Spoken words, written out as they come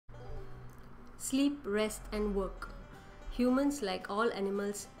Sleep, rest, and work. Humans, like all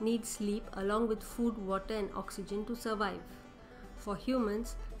animals, need sleep along with food, water, and oxygen to survive. For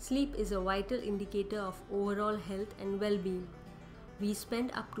humans, sleep is a vital indicator of overall health and well-being. We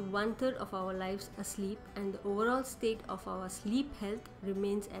spend up to 1/3 of our lives asleep, and the overall state of our sleep health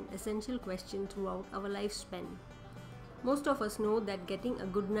remains an essential question throughout our lifespan. Most of us know that getting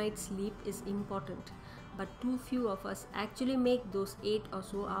a good night's sleep is important, but too few of us actually make those 8 or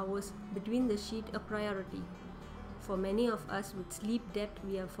so hours between the sheets a priority. For many of us with sleep debt,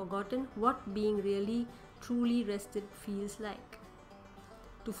 we have forgotten what being really, truly rested feels like.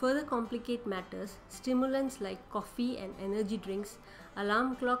 To further complicate matters, stimulants like coffee and energy drinks,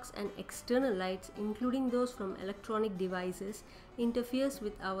 alarm clocks and external lights, including those from electronic devices, interferes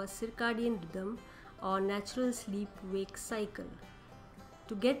with our circadian rhythm or natural sleep-wake cycle.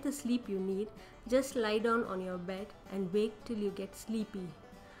 To get the sleep you need, just lie down on your bed and wait till you get sleepy.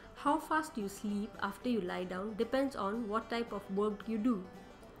 How fast you sleep after you lie down depends on what type of work you do.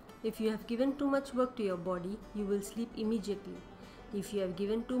 If you have given too much work to your body, you will sleep immediately. If you have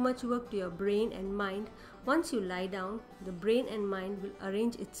given too much work to your brain and mind, once you lie down, the brain and mind will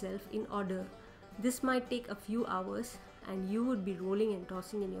arrange itself in order. This might take a few hours and you would be rolling and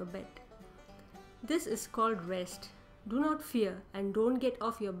tossing in your bed. This is called rest. Do not fear and don't get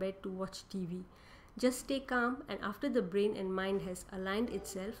off your bed to watch TV. Just stay calm, and after the brain and mind has aligned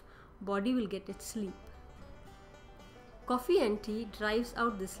itself, body will get its sleep. Coffee and tea drives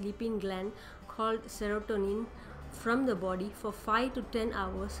out the sleeping gland called serotonin from the body for 5 to 10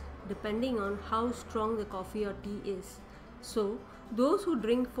 hours depending on how strong the coffee or tea is. So, those who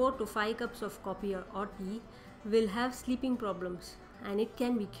drink 4 to 5 cups of coffee or tea will have sleeping problems, and it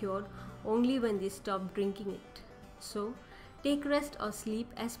can be cured only when they stop drinking it. So, take rest or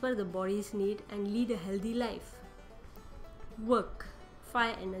sleep as per the body's need and lead a healthy life. Work.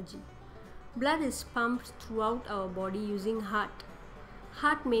 Fire energy. Blood is pumped throughout our body using heart.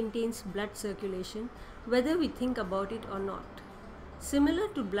 Heart maintains blood circulation whether we think about it or not. Similar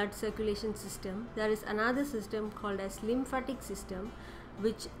to blood circulation system, there is another system called as lymphatic system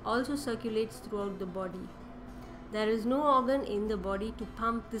which also circulates throughout the body. There is no organ in the body to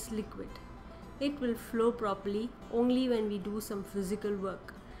pump this liquid. It will flow properly only when we do some physical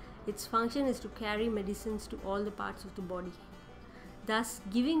work. Its function is to carry medicines to all the parts of the body. Thus,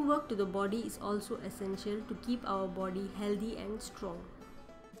 giving work to the body is also essential to keep our body healthy and strong.